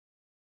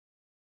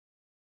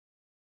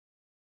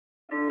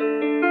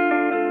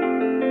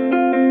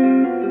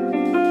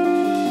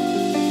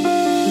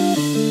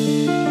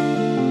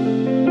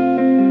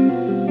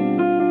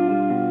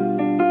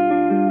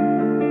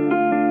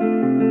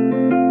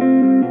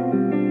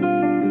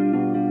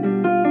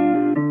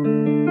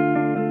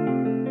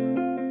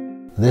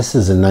This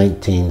is a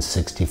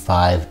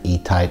 1965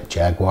 E-Type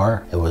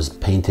Jaguar. It was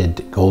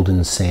painted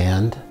golden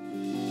sand.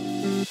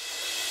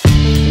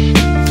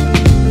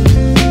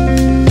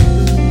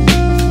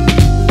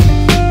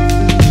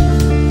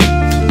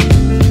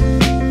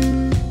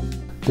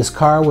 This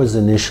car was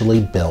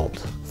initially built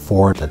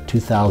for the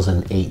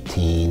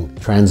 2018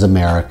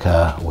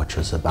 Transamerica, which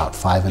was about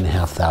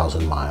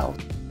 5,500 miles.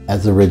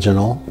 As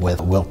original, with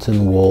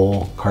Wilton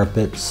wool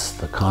carpets,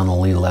 the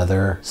Connolly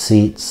leather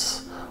seats,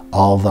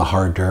 all the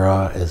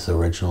Hardura is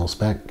original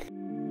spec.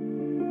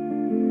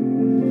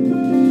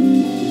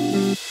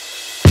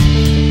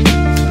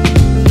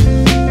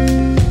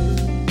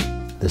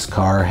 This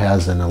car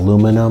has an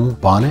aluminum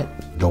bonnet,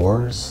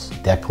 doors,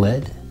 deck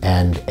lid,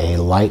 and a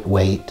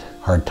lightweight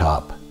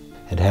hardtop.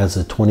 It has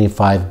a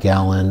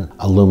 25-gallon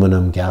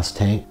aluminum gas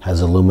tank, has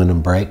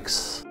aluminum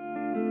brakes.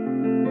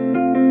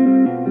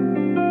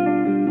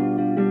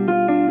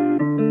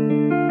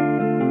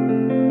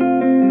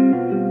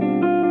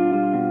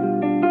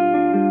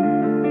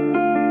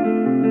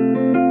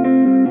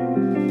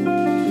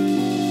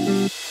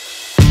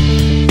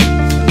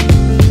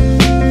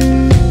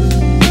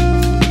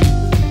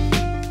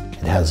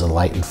 Has a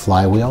lightened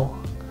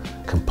flywheel,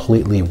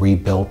 completely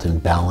rebuilt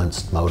and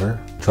balanced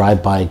motor,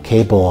 drive-by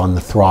cable on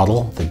the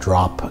throttle, the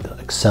drop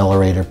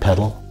accelerator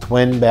pedal,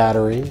 twin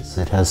batteries,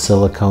 it has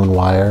silicone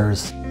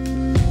wires.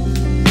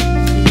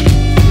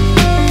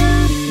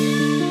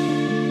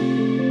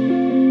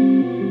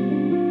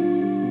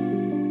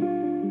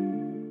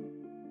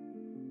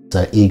 It's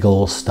an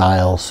Eagle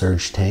style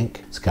surge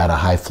tank. It's got a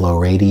high flow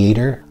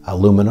radiator,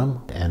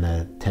 aluminum, and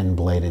a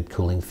 10-bladed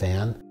cooling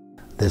fan.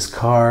 This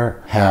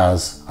car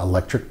has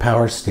electric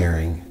power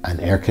steering, an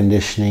air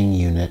conditioning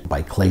unit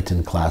by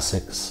Clayton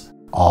Classics,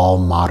 all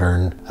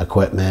modern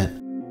equipment.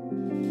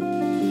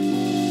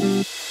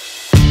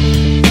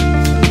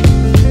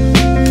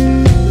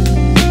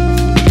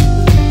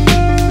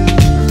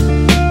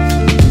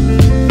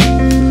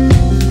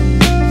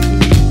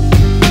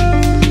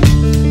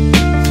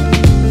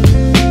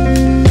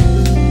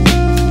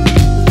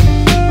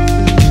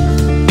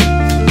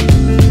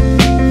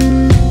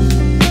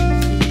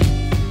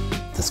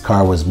 This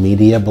car was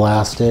media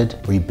blasted,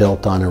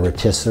 rebuilt on a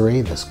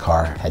rotisserie. This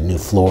car had new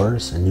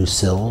floors and new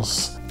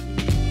sills.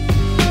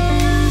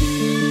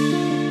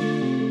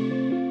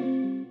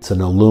 It's an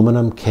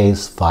aluminum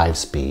case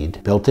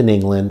 5-speed, built in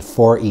England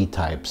for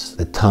E-Types.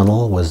 The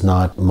tunnel was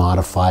not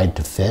modified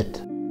to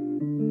fit.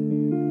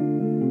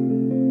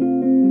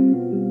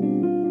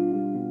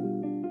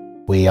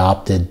 We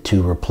opted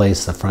to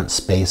replace the front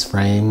space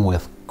frame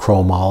with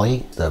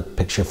chromoly, the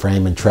picture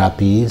frame and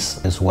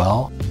trapeze as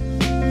well.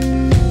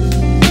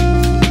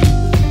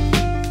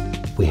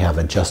 We have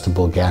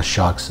adjustable gas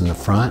shocks in the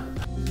front.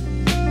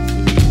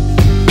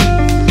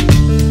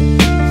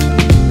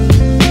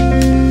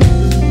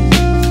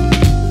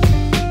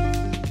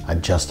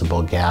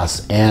 Adjustable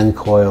gas and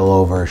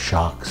coilover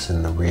shocks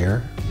in the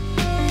rear.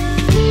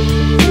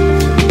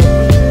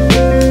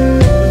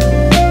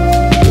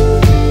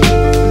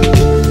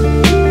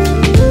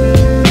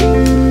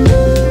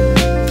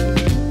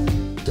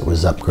 It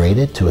was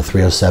upgraded to a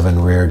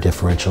 307 rear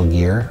differential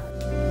gear.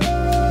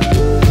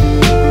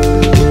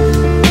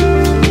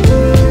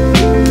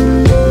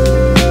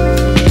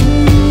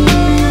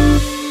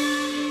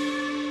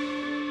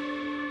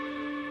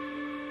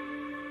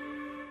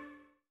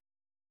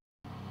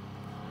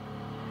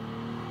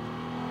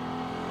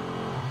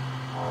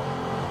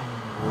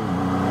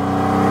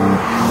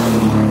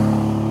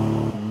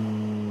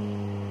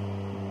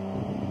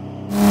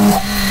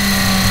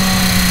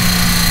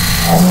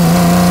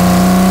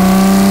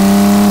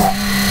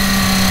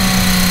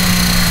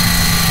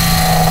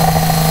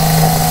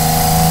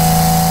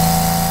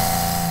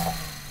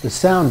 The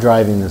sound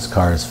driving this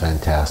car is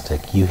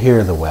fantastic. You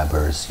hear the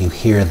Webers, you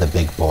hear the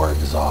big bore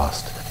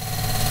exhaust.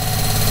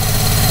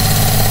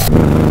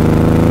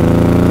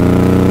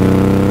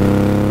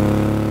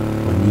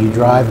 When you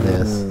drive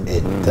this,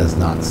 it does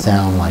not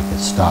sound like a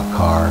stock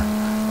car.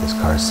 This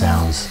car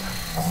sounds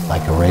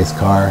like a race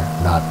car,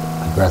 not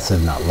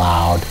aggressive, not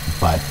loud,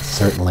 but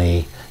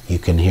certainly you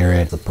can hear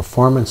it. The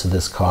performance of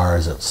this car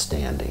is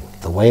outstanding.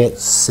 The way it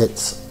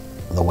sits,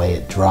 the way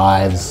it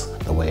drives,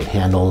 the way it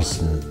handles,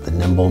 and the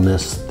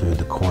nimbleness through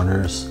the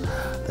corners,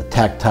 the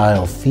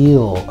tactile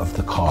feel of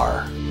the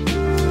car.